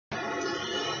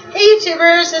Hey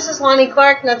YouTubers, this is Lonnie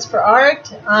Clark, Nuts for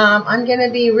Art. I'm going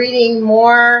to be reading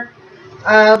more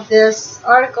of this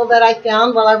article that I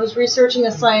found while I was researching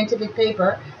a scientific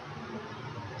paper.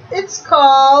 It's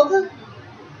called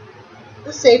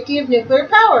The Safety of Nuclear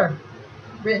Power,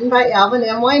 written by Alvin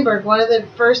M. Weinberg, one of the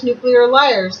first nuclear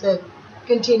liars that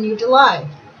continued to lie.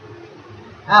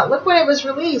 Look when it was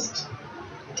released,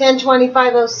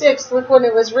 10/25/06. Look when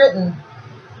it was written.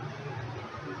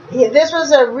 This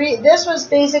was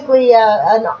basically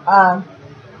a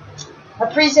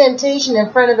presentation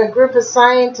in front of a group of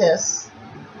scientists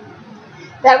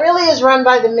that really is run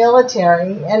by the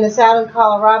military, and it's out in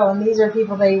Colorado. And these are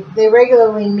people they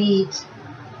regularly meet.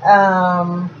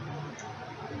 The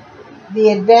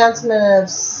Advancement of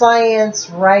Science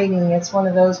Writing. It's one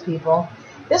of those people.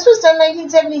 This was done in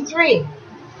 1973.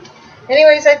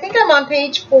 Anyways, I think I'm on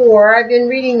page 4. I've been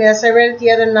reading this. I read it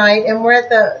the other night, and we're at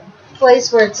the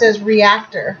place where it says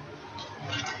reactor.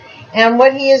 And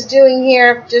what he is doing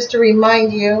here, just to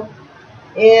remind you,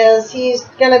 is he's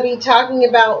going to be talking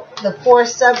about the 4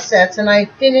 subsets. And I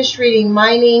finished reading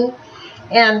mining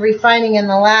and refining in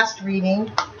the last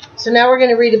reading. So now we're going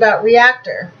to read about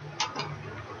reactor.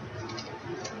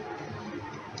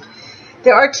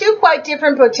 There are 2 quite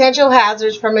different potential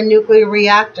hazards from a nuclear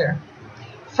reactor.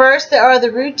 First, there are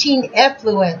the routine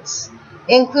effluents,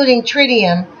 including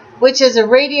tritium, which is a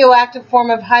radioactive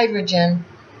form of hydrogen,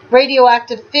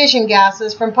 radioactive fission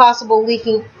gases from possible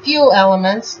leaking fuel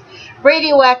elements,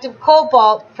 radioactive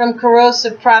cobalt from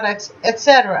corrosive products,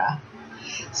 etc.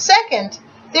 Second,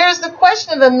 there is the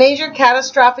question of a major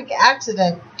catastrophic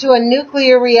accident to a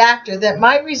nuclear reactor that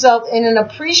might result in an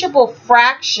appreciable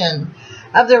fraction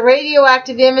of the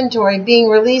radioactive inventory being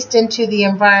released into the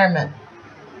environment.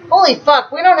 Holy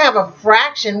fuck, we don't have a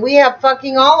fraction, we have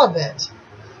fucking all of it.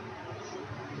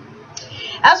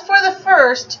 As for the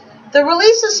first, the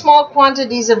release of small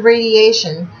quantities of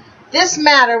radiation, this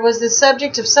matter was the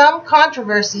subject of some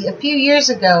controversy a few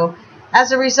years ago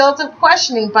as a result of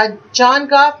questioning by John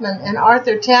Goffman and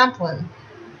Arthur Tamplin.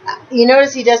 You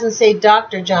notice he doesn't say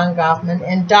Dr. John Goffman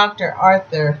and Dr.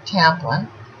 Arthur Tamplin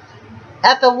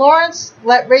at the Lawrence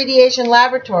Radiation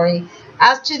Laboratory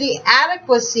as to the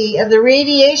adequacy of the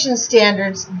radiation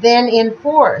standards then in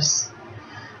force.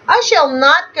 I shall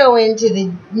not go into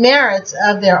the merits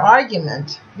of their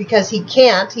argument, because he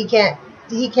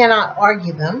cannot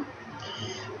argue them,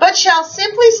 but shall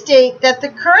simply state that the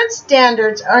current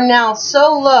standards are now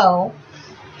so low,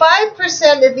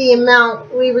 5% of the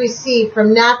amount we receive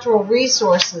from natural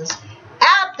resources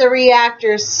at the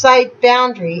reactor's site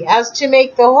boundary, as to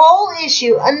make the whole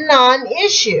issue a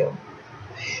non-issue.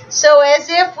 So as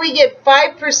if we get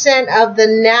 5% of the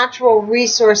natural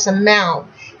resource amount,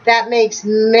 that makes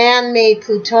man-made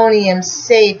plutonium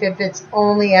safe if it's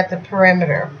only at the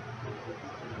perimeter.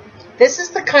 This is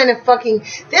the kind of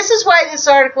this is why this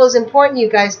article is important, you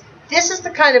guys. This is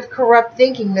the kind of corrupt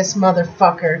thinking this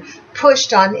motherfucker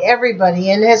pushed on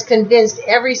everybody and has convinced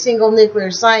every single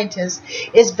nuclear scientist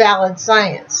is valid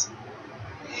science.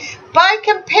 By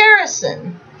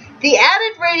comparison, the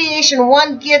added radiation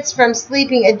one gets from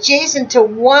sleeping adjacent to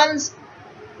one's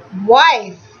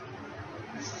wife,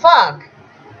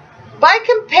 By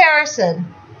comparison,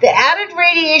 the added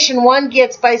radiation one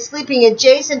gets by sleeping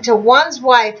adjacent to one's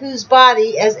wife, whose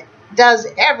body, as does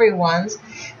everyone's,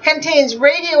 contains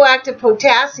radioactive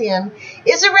potassium,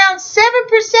 is around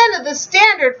 7% of the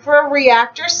standard for a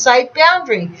reactor site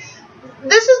boundary.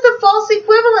 This is the false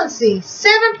equivalency.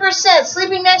 7%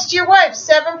 sleeping next to your wife,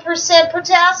 7%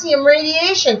 potassium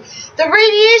radiation. The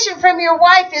radiation from your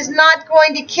wife is not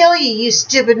going to kill you, you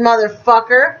stupid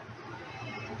motherfucker.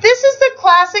 This is the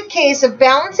classic case of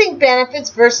balancing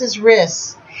benefits versus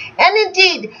risks. And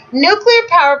indeed, nuclear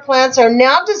power plants are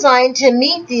now designed to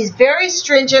meet these very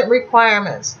stringent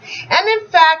requirements, and in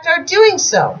fact are doing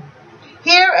so.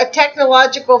 Here, a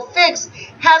technological fix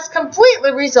has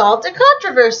completely resolved a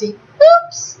controversy.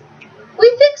 Oops!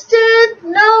 We fixed it!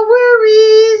 No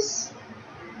worries!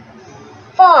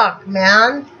 Fuck,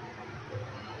 man.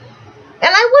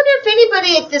 And I wonder if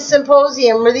anybody at this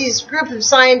symposium or these group of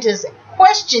scientists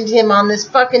questioned him on this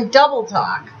fucking double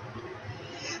talk.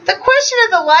 The question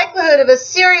of the likelihood of a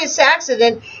serious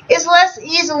accident is less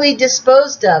easily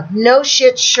disposed of. No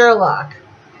shit, Sherlock.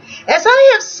 As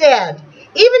I have said,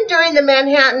 even during the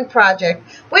Manhattan Project,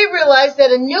 we realized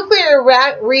that a nuclear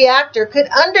reactor could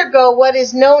undergo what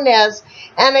is known as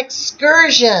an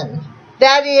excursion.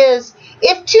 That is,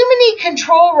 if too many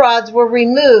control rods were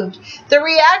removed, the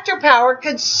reactor power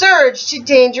could surge to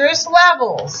dangerous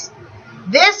levels.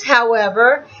 This,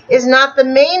 however, is not the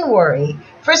main worry,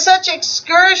 for such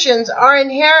excursions are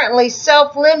inherently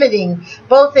self-limiting,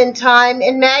 both in time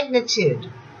and magnitude.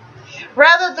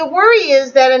 Rather, the worry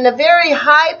is that in a very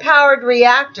high-powered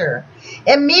reactor,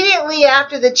 immediately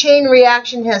after the chain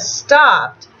reaction has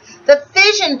stopped, the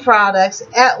fission products,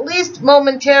 at least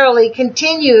momentarily,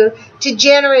 continue to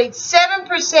generate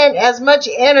 7% as much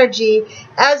energy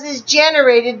as is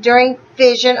generated during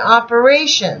fission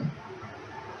operation.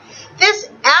 This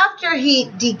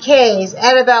afterheat decays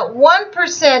at about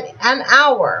 1% an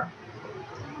hour.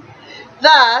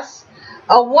 Thus,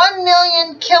 a 1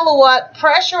 million kilowatt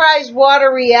pressurized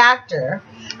water reactor,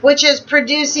 which is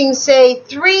producing, say,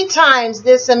 3 times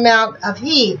this amount of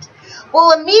heat,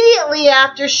 will immediately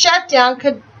after shutdown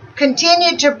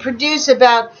continue to produce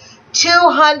about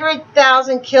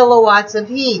 200,000 kilowatts of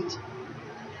heat.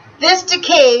 This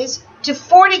decays to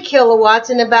 40 kilowatts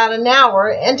in about an hour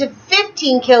and to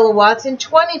 15 kilowatts in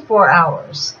 24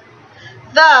 hours.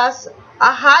 Thus,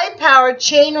 a high-powered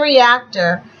chain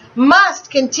reactor must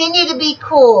continue to be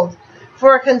cooled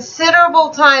for a considerable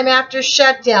time after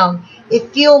shutdown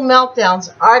if fuel meltdowns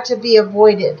are to be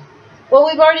avoided. Well,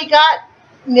 we've already got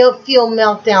fuel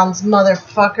meltdowns,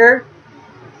 motherfucker.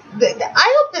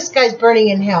 I hope this guy's burning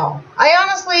in hell. I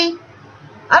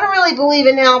don't really believe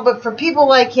in hell, but for people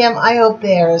like him, I hope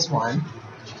there is one.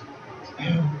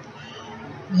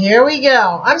 Here we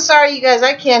go. I'm sorry, you guys.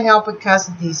 I can't help but cuss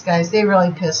at these guys. They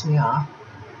really piss me off.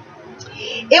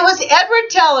 It was Edward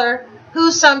Teller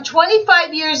who, some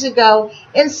 25 years ago,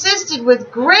 insisted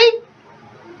with great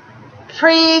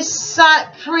prescience,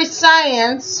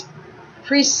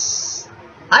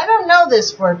 I don't know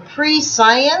this word,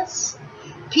 prescience,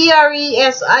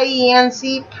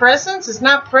 P-R-E-S-I-E-N-C, presence, it's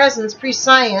not presence,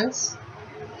 prescience,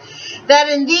 that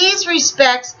in these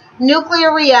respects,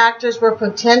 nuclear reactors were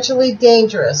potentially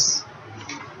dangerous,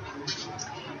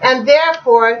 and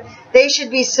therefore they should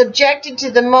be subjected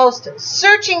to the most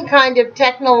searching kind of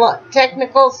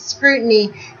technical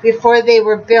scrutiny before they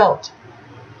were built.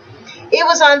 It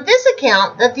was on this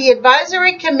account that the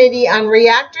Advisory Committee on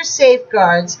Reactor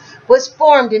Safeguards was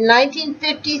formed in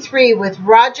 1953 with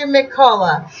Roger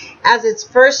McCullough as its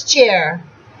first chair,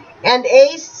 and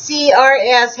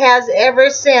ACRS has ever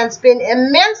since been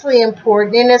immensely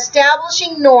important in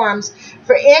establishing norms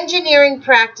for engineering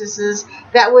practices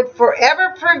that would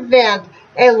forever prevent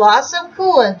a loss of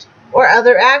coolant or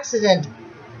other accident.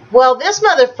 Well, this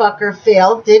motherfucker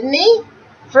failed, didn't he?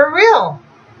 For real.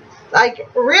 Like,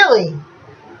 really.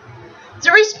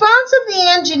 The response of the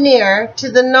engineer to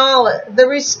the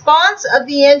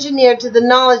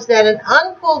knowledge that an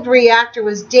uncooled reactor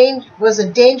was a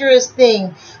dangerous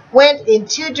thing went in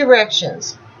 2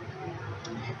 directions.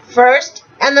 First,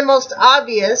 and the most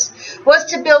obvious, was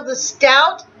to build a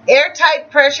stout, airtight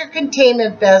pressure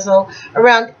containment vessel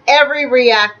around every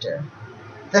reactor.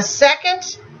 The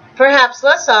second, perhaps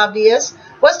less obvious,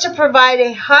 was to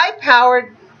provide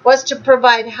high-powered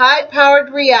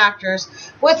reactors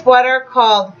with what are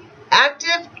called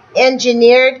active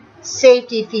engineered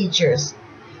safety features.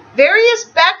 Various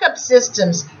backup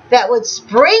systems that would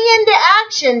spring into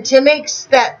action to make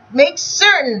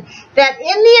certain that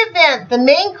in the event the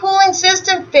main cooling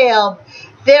system failed,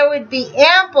 there would be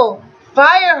ample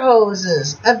fire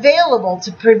hoses available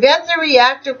to prevent the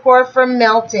reactor core from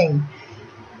melting.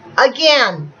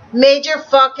 Again, major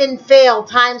fucking fail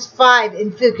times 5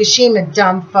 in Fukushima,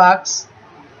 dumb fucks.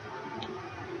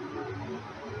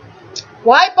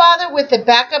 Why bother with the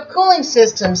backup cooling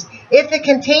systems if the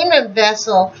containment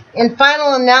vessel, in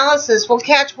final analysis, will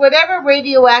catch whatever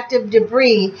radioactive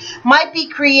debris might be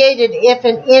created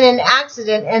in an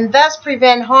accident and thus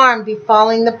prevent harm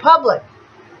befalling the public?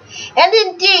 And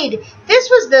indeed, this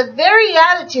was the very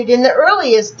attitude in the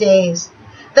earliest days.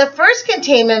 The first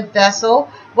containment vessel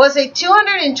was a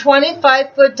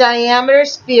 225-foot diameter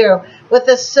sphere with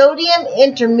a sodium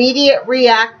intermediate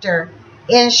reactor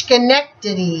in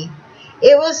Schenectady.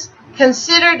 It was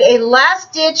considered a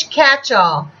last-ditch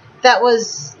catch-all that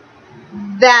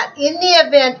in the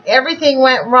event everything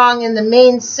went wrong in the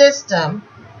main system,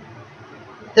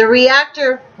 the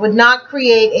reactor would not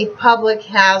create a public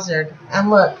hazard. And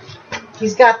look,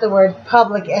 he's got the word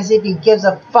public as if he gives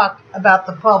a fuck about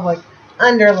the public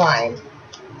underlined.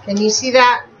 Can you see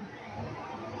that?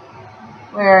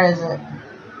 Where is it?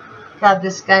 God,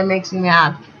 this guy makes me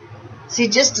mad. See,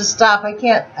 just to stop, I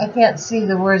can't see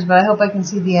the words, but I hope I can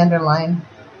see the underline.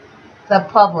 The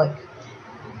public.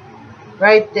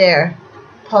 Right there.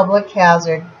 Public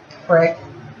hazard. Prick.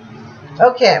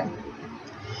 Okay.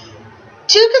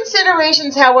 2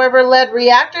 considerations, however, led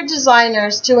reactor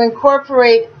designers to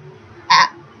incorporate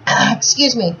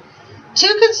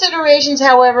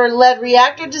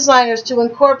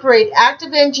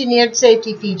active engineered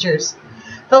safety features.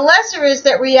 The lesser is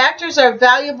that reactors are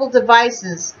valuable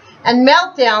devices And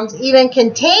meltdowns, even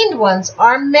contained ones,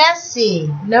 are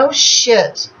messy. No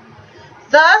shit.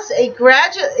 Thus, it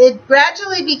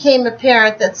gradually became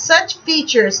apparent that such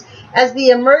features as the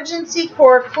emergency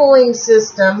core cooling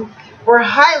system were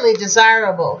highly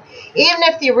desirable, even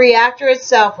if the reactor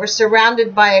itself were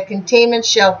surrounded by a containment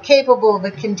shell capable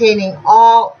of containing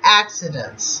all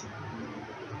accidents.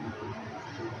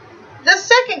 The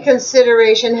second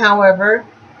consideration, however,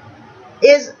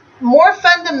 is more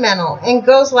fundamental and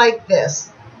goes like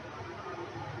this.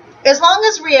 As long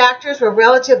as reactors were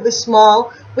relatively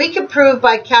small, we could prove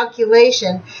by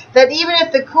calculation that even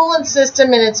if the coolant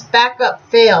system and its backup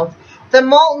failed, the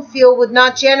molten fuel would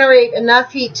not generate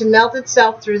enough heat to melt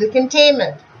itself through the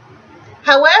containment.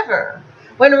 However,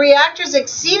 when reactors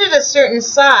exceeded a certain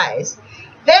size,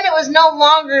 then it was no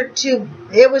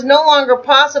longer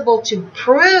possible to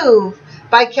prove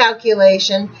by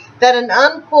calculation that an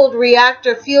uncooled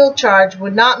reactor fuel charge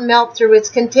would not melt through its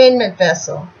containment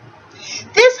vessel.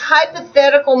 This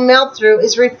hypothetical melt-through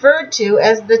is referred to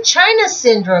as the China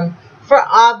syndrome for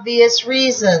obvious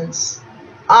reasons.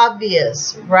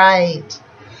 Obvious, right.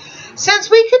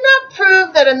 Since we could not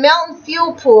prove that a molten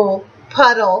fuel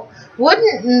puddle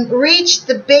wouldn't reach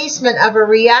the basement of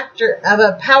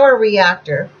a power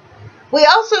reactor, we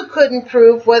also couldn't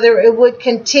prove whether it would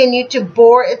continue to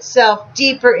bore itself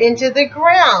deeper into the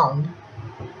ground.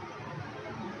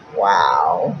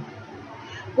 Wow.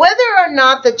 Whether or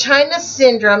not the China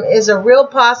syndrome is a real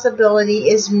possibility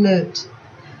is moot.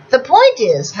 The point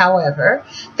is, however,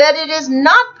 that it is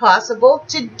not possible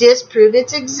to disprove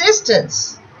its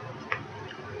existence.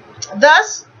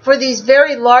 Thus, for these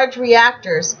very large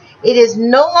reactors, it is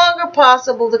no longer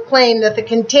possible to claim that the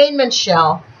containment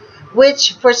shell,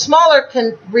 which for smaller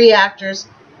reactors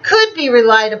could be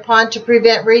relied upon to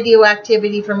prevent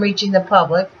radioactivity from reaching the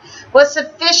public, was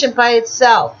sufficient by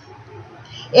itself.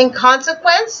 In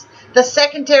consequence, the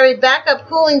secondary backup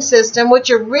cooling system, which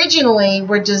originally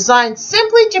were designed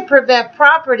simply to prevent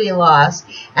property loss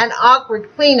and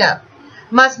awkward cleanup,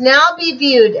 must now be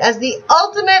viewed as the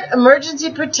ultimate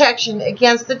emergency protection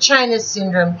against the China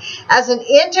syndrome as an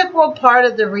integral part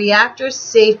of the reactor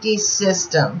safety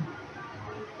system.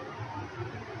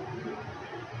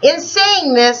 In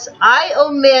saying this, I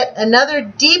omit another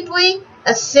deeply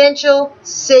essential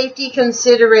safety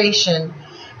consideration,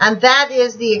 and that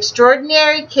is the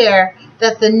extraordinary care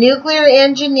that the nuclear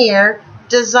engineer,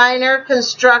 designer,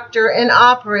 constructor, and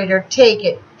operator take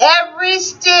at every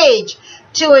stage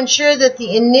to ensure that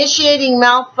the initiating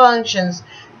malfunctions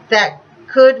that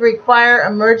could require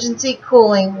emergency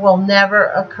cooling will never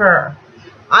occur.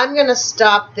 I'm going to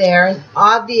stop there, and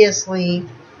obviously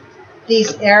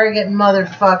these arrogant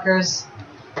motherfuckers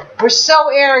were so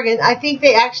arrogant, I think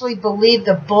they actually believed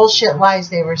the bullshit lies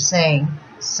they were saying.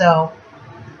 So,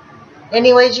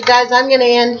 anyways, you guys, I'm going to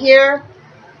end here.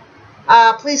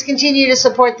 Please continue to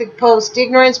support the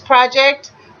Post-Ignorance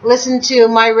Project. Listen to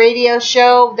my radio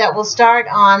show that will start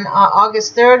on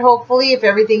August 3rd, hopefully, if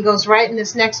everything goes right in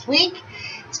this next week.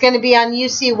 It's going to be on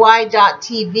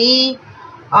ucy.tv.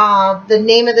 The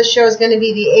name of the show is going to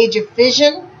be The Age of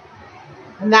Fission.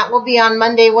 And that will be on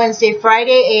Monday, Wednesday,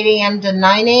 Friday, 8 a.m. to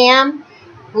 9 a.m.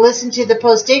 Listen to the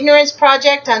Post-Ignorance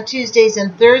Project on Tuesdays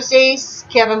and Thursdays.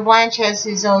 Kevin Blanch has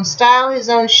his own style, his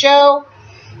own show,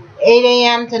 8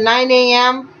 a.m. to 9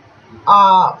 a.m.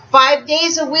 5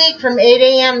 days a week from 8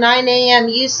 a.m., 9 a.m.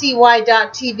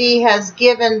 ucy.tv has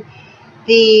given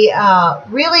the,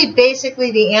 really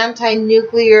basically the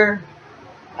anti-nuclear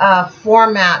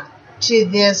format to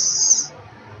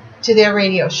their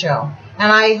radio show.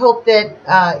 And I hope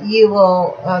that you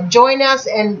will join us,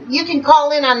 and you can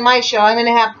call in on my show. I'm going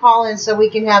to have call-ins so we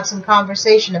can have some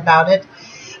conversation about it.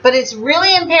 But it's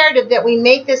really imperative that we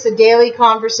make this a daily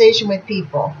conversation with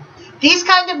people. These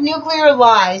kind of nuclear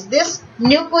lies, this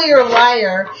nuclear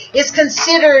liar is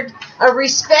considered a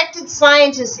respected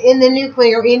scientist in the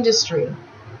nuclear industry.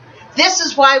 This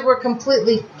is why we're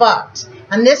completely fucked.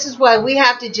 And this is why we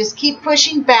have to just keep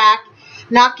pushing back,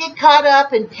 not get caught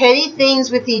up in petty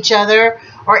things with each other,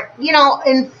 or, you know,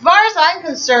 as far as I'm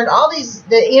concerned,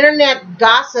 the internet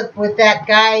gossip with that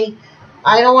guy,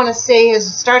 I don't want to say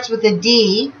starts with a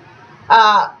D,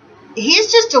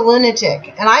 he's just a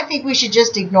lunatic, and I think we should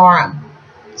just ignore him.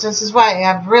 So this is why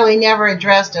I've really never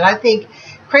addressed it. I think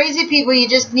crazy people you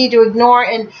just need to ignore,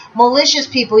 and malicious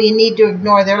people you need to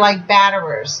ignore. They're like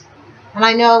batterers. And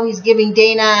I know he's giving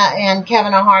Dana and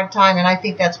Kevin a hard time, and I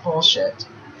think that's bullshit.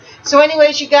 So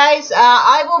anyways, you guys,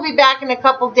 I will be back in a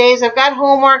couple days. I've got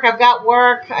homework. I've got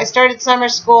work. I started summer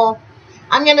school.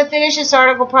 I'm going to finish this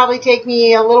article. Probably take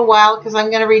me a little while because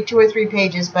I'm going to read 2 or 3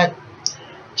 pages. But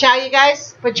Ciao, you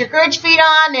guys. Put your courage feet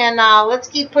on, and let's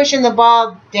keep pushing the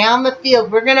ball down the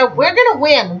field. We're gonna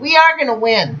win. We are gonna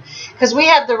win because we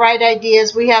have the right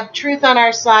ideas. We have truth on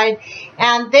our side,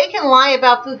 and they can lie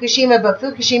about Fukushima, but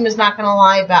Fukushima is not gonna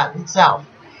lie about itself.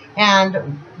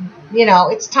 And you know,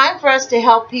 it's time for us to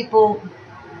help people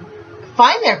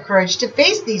find their courage to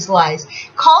face these lies.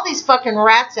 Call these fucking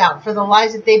rats out for the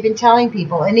lies that they've been telling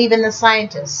people, and even the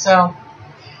scientists. So,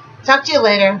 talk to you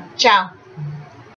later. Ciao.